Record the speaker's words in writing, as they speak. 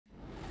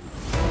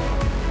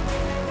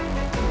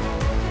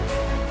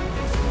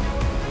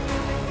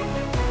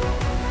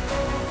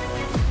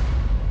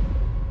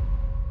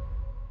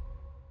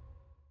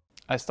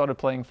I started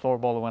playing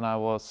floorball when I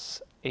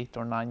was 8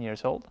 or 9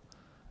 years old.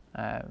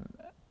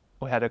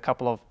 We had a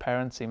couple of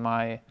parents in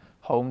my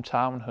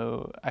hometown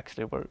who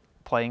actually were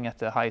playing at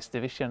the highest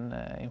division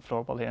in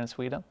floorball here in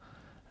Sweden.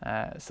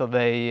 So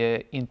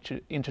they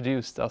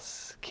introduced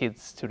us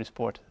kids to the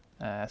sport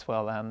as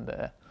well,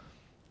 and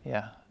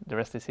yeah, the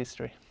rest is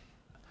history.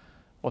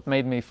 What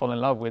made me fall in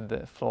love with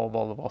the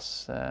floorball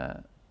was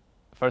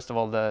first of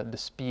all the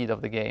speed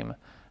of the game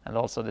and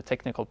also the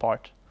technical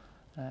part,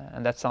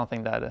 and that's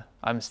something that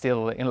I'm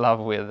still in love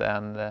with,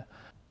 and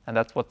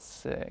that's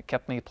what's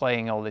kept me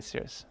playing all these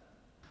years.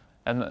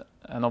 And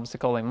an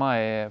obstacle in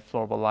my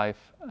floorball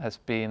life has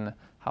been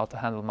how to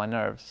handle my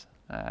nerves.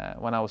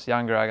 When I was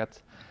younger, I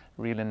got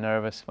really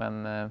nervous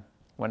when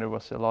there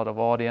was a lot of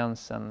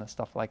audience and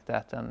stuff like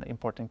that, and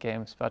important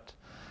games. But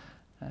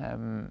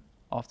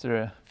after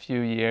a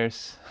few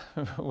years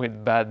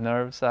with bad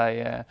nerves,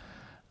 I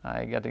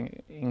got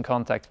in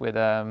contact with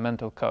a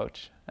mental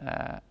coach,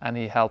 and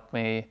he helped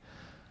me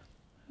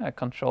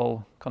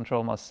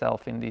control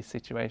myself in these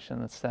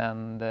situations,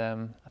 and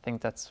I think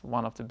that's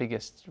one of the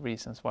biggest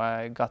reasons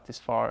why I got this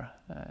far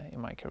in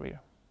my career.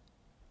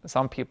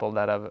 Some people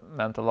that have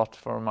meant a lot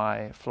for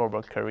my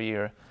floorball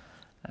career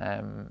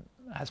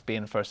has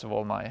been, first of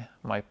all,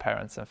 my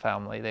parents and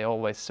family. They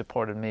always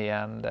supported me,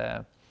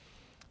 and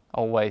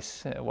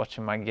always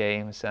watching my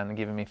games and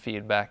giving me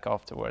feedback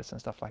afterwards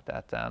and stuff like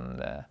that.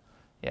 And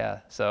yeah,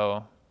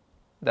 so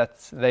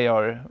they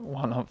are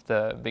one of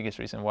the biggest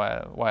reasons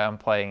why I'm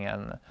playing,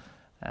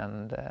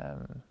 and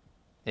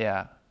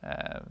yeah,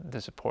 the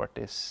support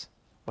is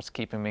what's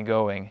keeping me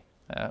going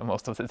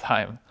most of the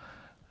time.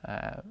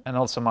 And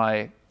also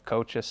my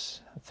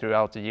coaches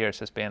throughout the years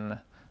has been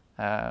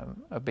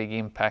a big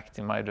impact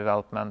in my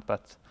development,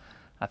 but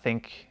I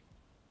think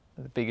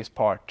the biggest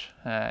part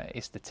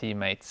is the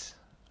teammates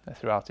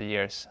throughout the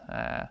years.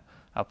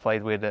 I've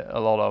played with a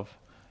lot of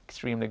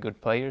extremely good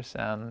players,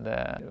 and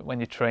when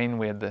you train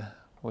with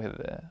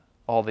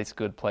all these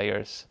good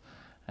players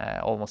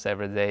almost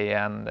every day,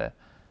 and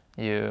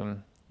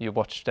you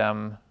watch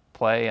them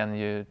play and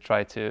you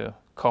try to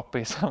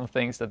copy some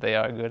things that they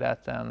are good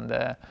at, and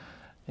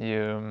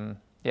you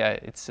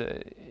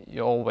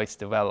always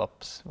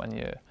develops when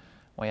you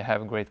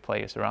have great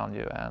players around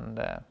you, and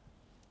I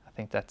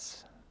think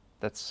that's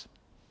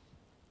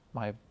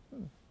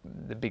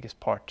the biggest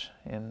part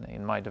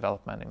in my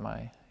development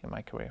in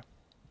my career.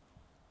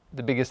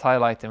 The biggest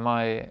highlight in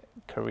my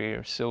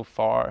career so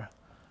far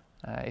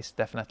is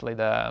definitely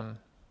the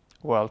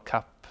World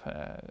Cup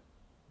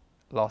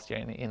last year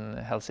in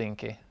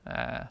Helsinki.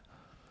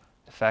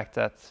 The fact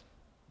that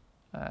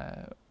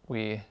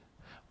we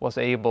was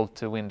able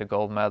to win the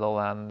gold medal,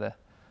 and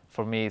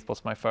for me it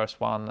was my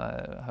first one.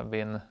 I have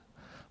been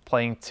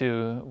playing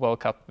 2 World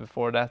Cup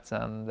before that,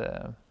 and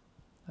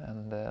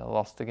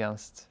lost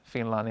against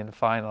Finland in the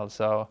final.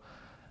 So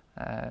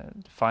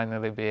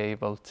finally be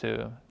able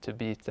to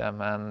beat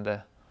them,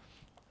 and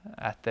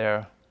at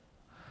their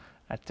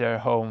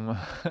home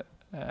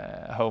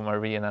home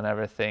arena and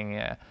everything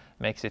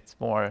makes it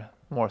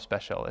more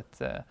special.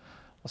 It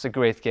was a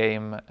great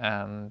game,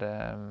 and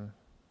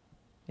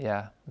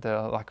yeah,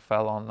 the luck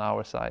fell on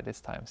our side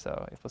this time,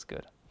 so it was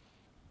good.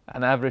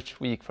 An average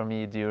week for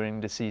me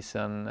during the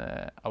season,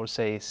 I would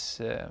say,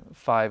 is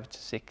 5 to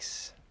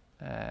 6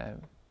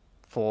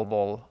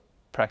 floorball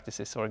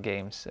practices or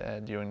games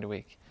during the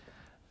week.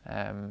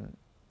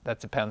 That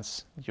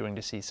depends during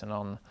the season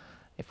on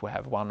if we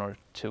have 1 or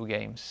 2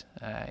 games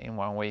in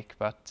 1 week,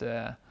 but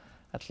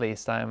at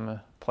least I'm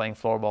playing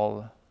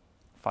floorball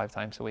 5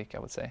 times a week, I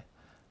would say,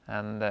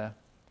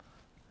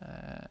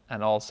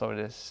 and also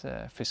there's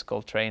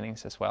physical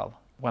trainings as well.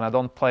 When I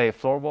don't play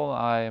floorball,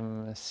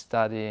 I'm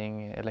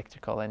studying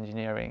electrical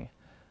engineering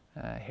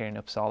here in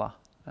Uppsala,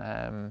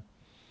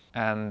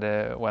 and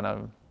when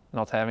I'm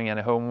not having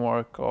any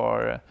homework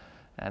or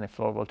any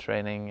floorball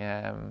training,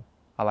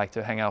 I like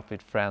to hang out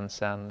with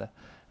friends and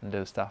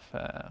do stuff.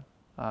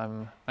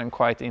 I'm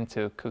quite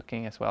into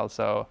cooking as well,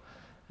 so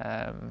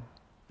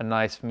a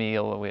nice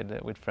meal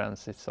with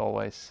friends, it's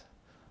always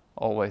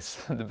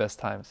the best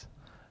times.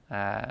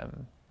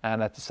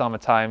 And at the summer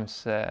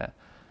times,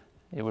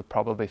 you would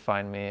probably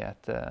find me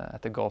at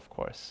the golf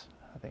course,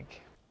 I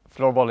think.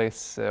 Floorball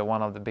is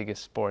one of the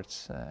biggest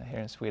sports here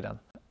in Sweden,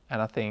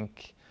 and I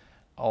think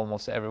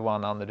almost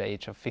everyone under the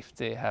age of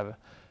 50 have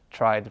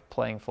tried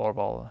playing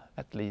floorball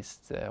at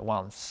least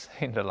once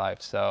in their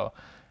life. So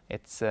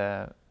it's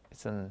a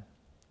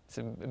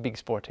big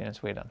sport here in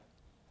Sweden.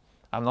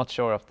 I'm not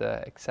sure of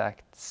the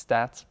exact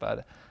stats,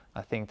 but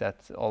I think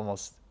that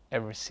almost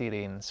every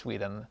city in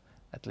Sweden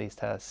at least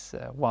has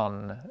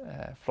one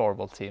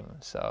floorball team.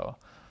 So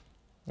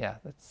yeah,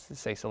 that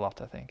says a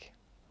lot, I think.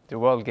 The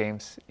World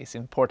Games is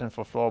important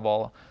for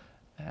floorball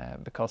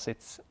because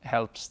it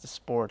helps the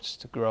sports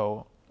to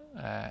grow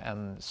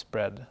and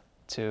spread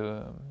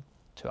to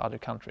other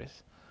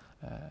countries.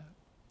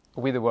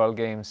 With the World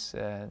Games,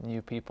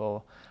 new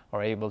people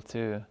are able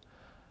to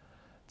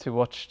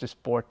watch the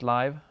sport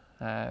live,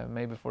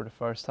 maybe for the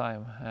first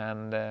time,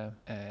 and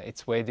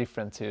it's way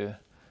different to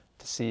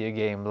see a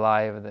game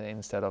live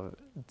instead of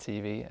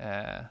TV.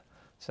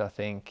 So I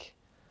think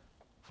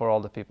for all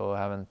the people who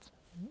haven't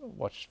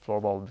watched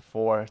floorball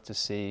before, to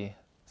see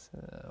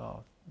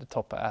the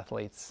top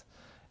athletes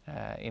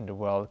in the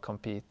world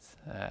compete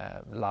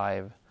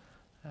live,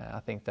 I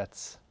think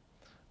that's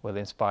will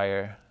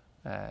inspire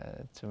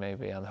to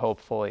maybe and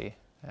hopefully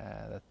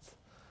that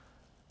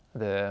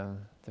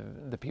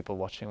the people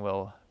watching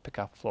will pick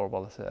up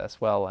floorball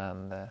as well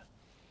and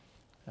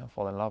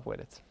fall in love with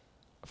it.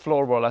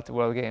 Floorball at the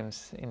World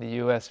Games in the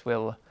US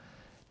will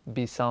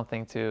be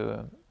something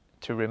to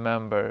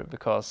remember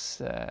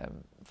because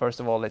first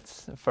of all,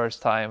 it's the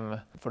first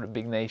time for the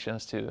big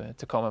nations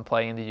to come and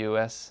play in the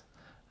US,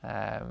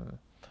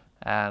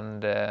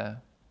 and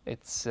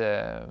it's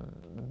a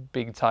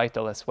big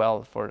title as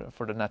well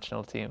for the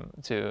national team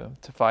to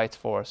fight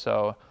for.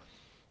 So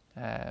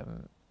I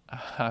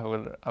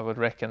would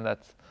reckon that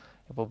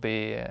it will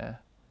be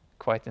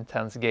quite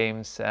intense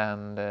games,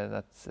 and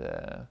that's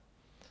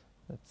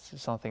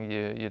something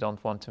you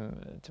don't want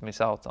to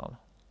miss out on.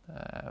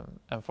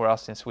 And for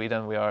us in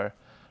Sweden, we are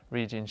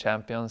region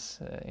champions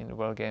in the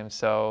World Games,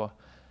 so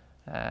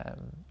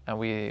and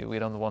we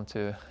don't want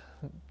to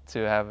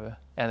have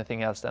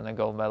anything else than a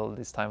gold medal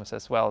this time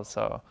as well.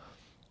 So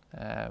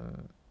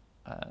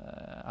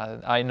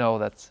I know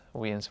that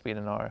we in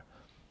Sweden are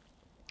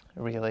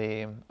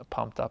really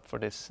pumped up for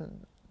this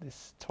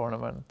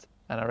tournament,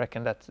 and I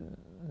reckon that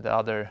the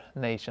other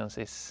nations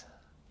is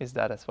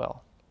that as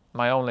well.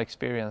 My only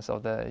experience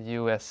of the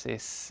US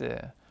is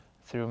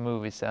through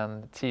movies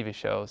and TV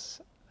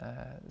shows,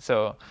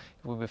 so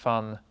it will be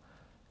fun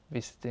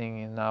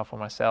visiting now for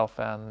myself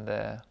and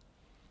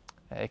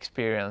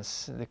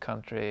experience the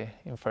country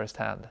in first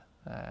hand.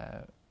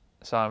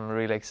 So I'm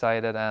really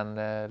excited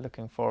and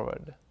looking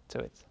forward to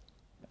it.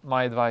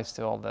 My advice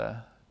to all the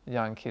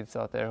young kids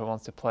out there who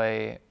wants to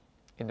play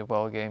in the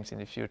World Games in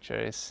the future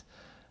is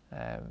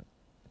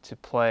to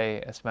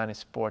play as many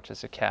sports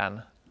as you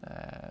can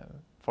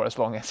for as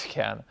long as you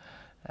can,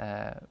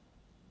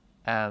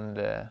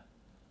 and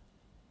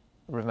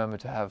remember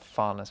to have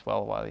fun as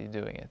well while you're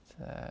doing it.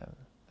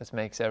 This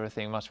makes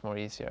everything much more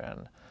easier,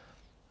 and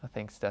I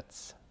think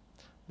that's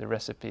the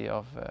recipe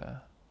of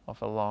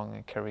a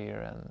long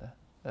career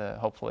and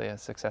hopefully a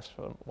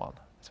successful one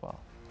as well.